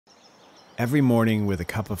Every morning with a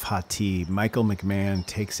cup of hot tea, Michael McMahon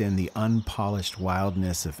takes in the unpolished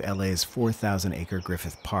wildness of LA's 4,000-acre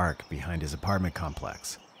Griffith Park behind his apartment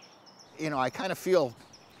complex. You know, I kind of feel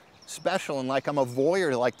special and like I'm a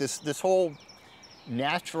voyeur, like this whole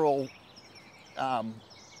natural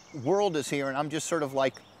world is here and I'm just sort of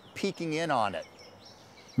like peeking in on it.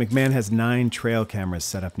 McMahon has 9 trail cameras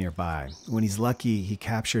set up nearby. When he's lucky, he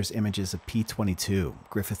captures images of P-22,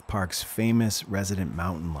 Griffith Park's famous resident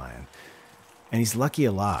mountain lion. And he's lucky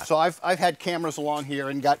a lot. So I've had cameras along here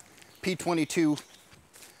and got P-22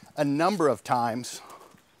 a number of times.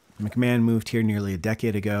 McMahon moved here nearly a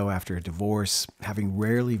decade ago after a divorce, having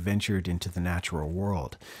rarely ventured into the natural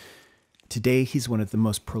world. Today, he's one of the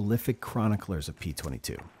most prolific chroniclers of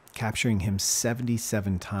P-22, capturing him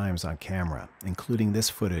 77 times on camera, including this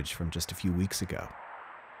footage from just a few weeks ago.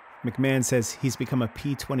 McMahon says he's become a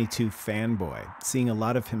P-22 fanboy, seeing a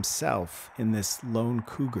lot of himself in this lone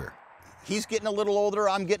cougar. He's getting a little older,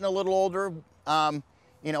 I'm getting a little older.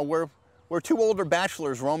 You know, we're 2 older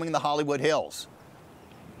bachelors roaming the Hollywood Hills.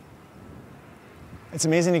 It's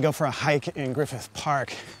amazing to go for a hike in Griffith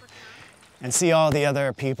Park and see all the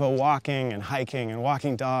other people walking and hiking and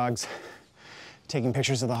walking dogs, taking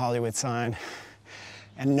pictures of the Hollywood sign,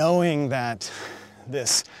 and knowing that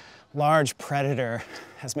this large predator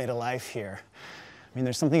has made a life here. I mean,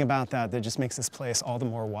 there's something about that that just makes this place all the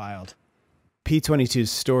more wild.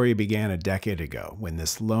 P-22's story began a decade ago when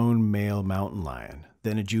this lone male mountain lion,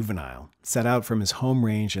 then a juvenile, set out from his home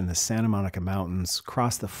range in the Santa Monica Mountains,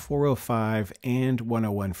 crossed the 405 and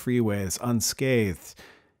 101 freeways unscathed,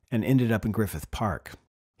 and ended up in Griffith Park.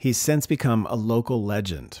 He's since become a local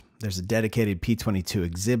legend. There's a dedicated P-22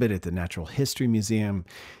 exhibit at the Natural History Museum.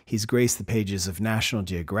 He's graced the pages of National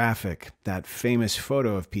Geographic, that famous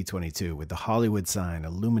photo of P-22 with the Hollywood sign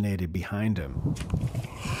illuminated behind him.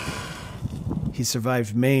 He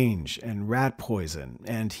survived mange and rat poison,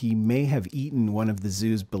 and he may have eaten one of the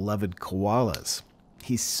zoo's beloved koalas.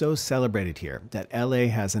 He's so celebrated here that LA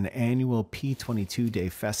has an annual P-22 Day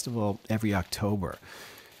festival every October.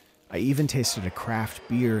 I even tasted a craft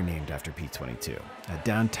beer named after P-22 at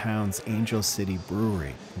downtown's Angel City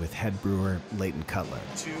Brewery with head brewer Leighton Cutler.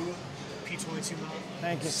 2 P-22 Mountain.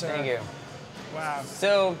 Thank you, sir. Thank you. Wow.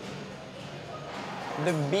 So,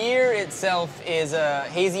 the beer itself is a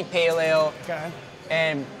hazy pale ale. Okay.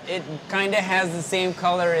 And it kind of has the same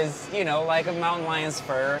color as, you know, like a mountain lion's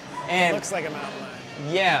fur. And It looks like a mountain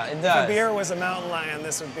lion. yeah, it does. If a beer was a mountain lion,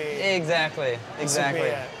 this would be... Exactly, exactly.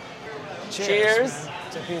 This would be it. Cheers.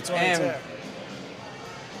 Man, to P-22.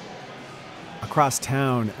 Across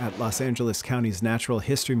town at Los Angeles County's Natural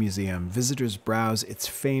History Museum, visitors browse its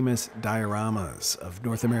famous dioramas of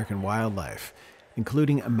North American wildlife,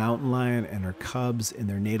 including a mountain lion and her cubs in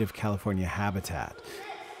their native California habitat.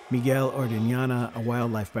 Miguel Ordeñana, a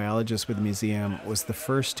wildlife biologist with the museum, was the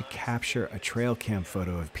first to capture a trail cam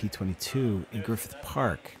photo of P-22 in Griffith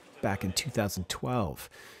Park back in 2012.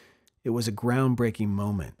 It was a groundbreaking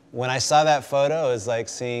moment. When I saw that photo, it was like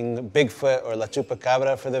seeing Bigfoot or La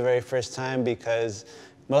Chupacabra for the very first time, because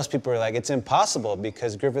most people were like, it's impossible,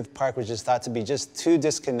 because Griffith Park was just thought to be just too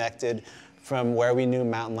disconnected from where we knew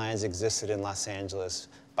mountain lions existed in Los Angeles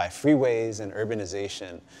by freeways and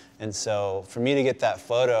urbanization. And so for me to get that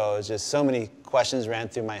photo, it was just so many questions ran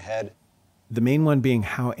through my head. The main one being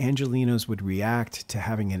how Angelenos would react to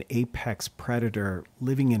having an apex predator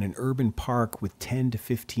living in an urban park with 10 to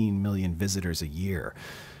 15 million visitors a year.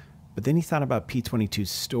 But then he thought about P-22's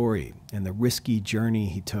story and the risky journey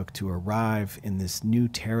he took to arrive in this new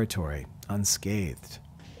territory unscathed.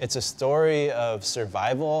 It's a story of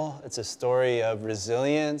survival. It's a story of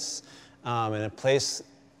resilience in a place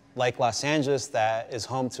like Los Angeles that is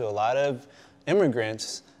home to a lot of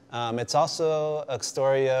immigrants. It's also a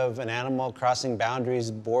story of an animal crossing boundaries,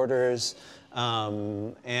 borders,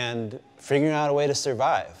 and figuring out a way to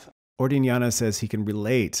survive. Ordeñana says he can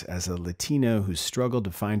relate as a Latino who struggled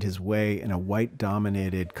to find his way in a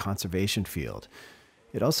white-dominated conservation field.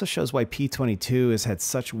 It also shows why P-22 has had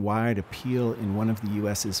such wide appeal in one of the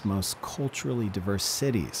U.S.'s most culturally diverse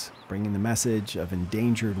cities, bringing the message of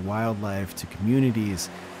endangered wildlife to communities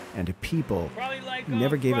and to people who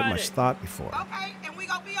never gave it much thought before. Okay, and we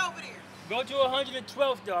gonna be over there. Go to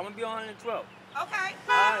 112th though. I'm gonna be on 112th. Okay. All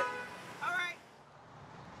right. All right.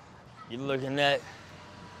 You're looking at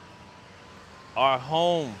our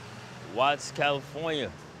home, Watts,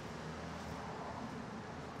 California.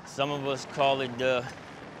 Some of us call it the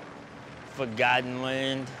forgotten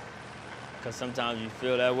land, because sometimes you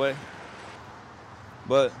feel that way.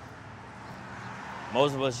 But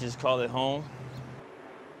most of us just call it home.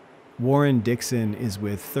 Warren Dixon is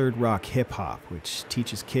with Third Rock Hip Hop, which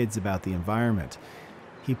teaches kids about the environment.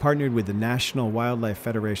 He partnered with the National Wildlife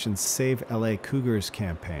Federation's Save LA Cougars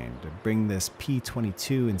campaign to bring this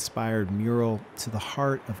P-22 inspired mural to the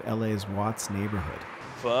heart of LA's Watts neighborhood.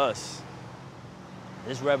 For us,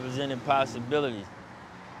 this represented possibility.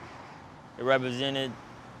 It represented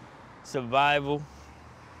survival.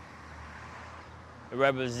 It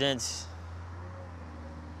represents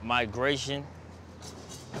migration.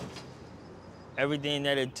 Everything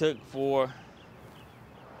that it took for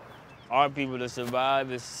our people to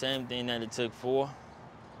survive is the same thing that it took for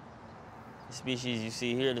the species you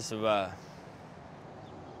see here to survive.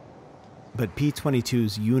 But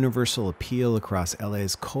P-22's universal appeal across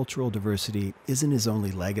LA's cultural diversity isn't his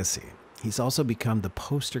only legacy. He's also become the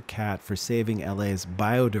poster cat for saving LA's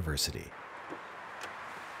biodiversity.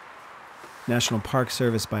 National Park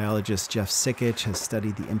Service biologist Jeff Sikich has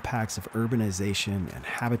studied the impacts of urbanization and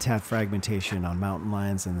habitat fragmentation on mountain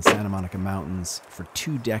lions in the Santa Monica Mountains for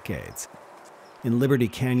 2 decades. In Liberty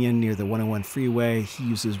Canyon near the 101 freeway, he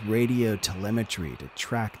uses radio telemetry to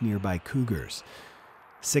track nearby cougars.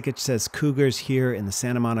 Sikich says cougars here in the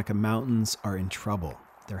Santa Monica Mountains are in trouble.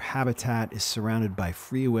 Their habitat is surrounded by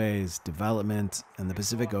freeways, development, and the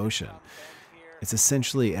Pacific Ocean. It's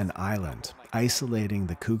essentially an island, isolating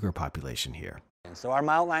the cougar population here. So our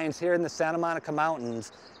mountain lions here in the Santa Monica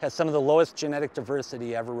Mountains have some of the lowest genetic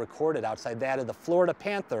diversity ever recorded, outside that of the Florida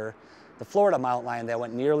panther, the Florida mountain lion that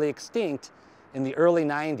went nearly extinct in the early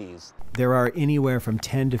 90s. There are anywhere from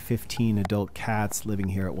 10 to 15 adult cats living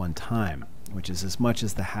here at one time, which is as much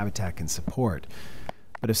as the habitat can support.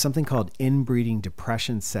 But if something called inbreeding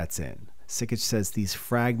depression sets in, Sikich says these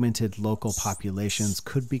fragmented local populations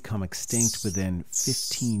could become extinct within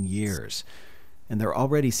 15 years. And they're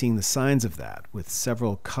already seeing the signs of that, with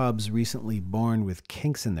several cubs recently born with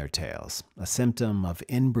kinks in their tails, a symptom of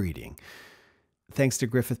inbreeding. Thanks to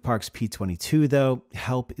Griffith Park's P-22, though,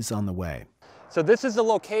 help is on the way. So this is the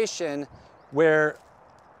location where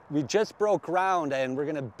we just broke ground and we're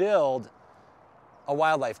going to build a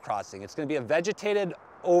wildlife crossing. It's going to be a vegetated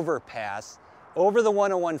overpass over the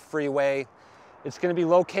 101 freeway. It's going to be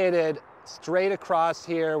located straight across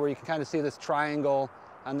here where you can kind of see this triangle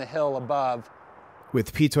on the hill above.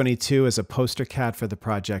 With P-22 as a poster cat for the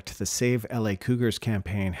project, the Save LA Cougars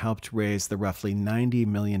campaign helped raise the roughly $90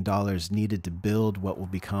 million needed to build what will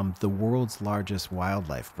become the world's largest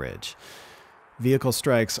wildlife bridge. Vehicle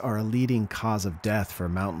strikes are a leading cause of death for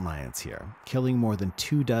mountain lions here, killing more than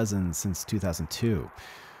 24 since 2002.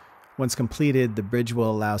 Once completed, the bridge will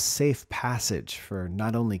allow safe passage for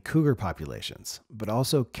not only cougar populations, but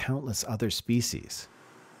also countless other species.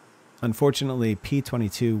 Unfortunately,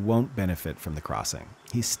 P-22 won't benefit from the crossing.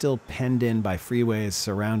 He's still penned in by freeways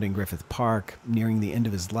surrounding Griffith Park, nearing the end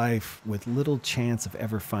of his life, with little chance of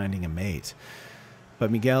ever finding a mate. But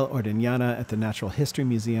Miguel Ordeñana at the Natural History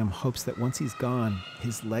Museum hopes that once he's gone,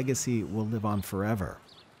 his legacy will live on forever.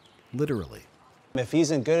 Literally. If he's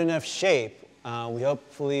in good enough shape, we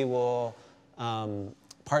hopefully will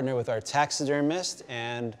partner with our taxidermist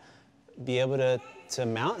and be able to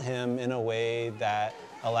mount him in a way that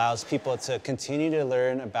allows people to continue to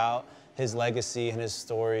learn about his legacy and his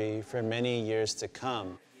story for many years to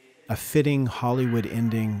come. A fitting Hollywood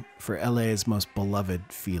ending for LA's most beloved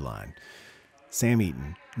feline. Sam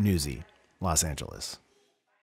Eaton, Newsy, Los Angeles.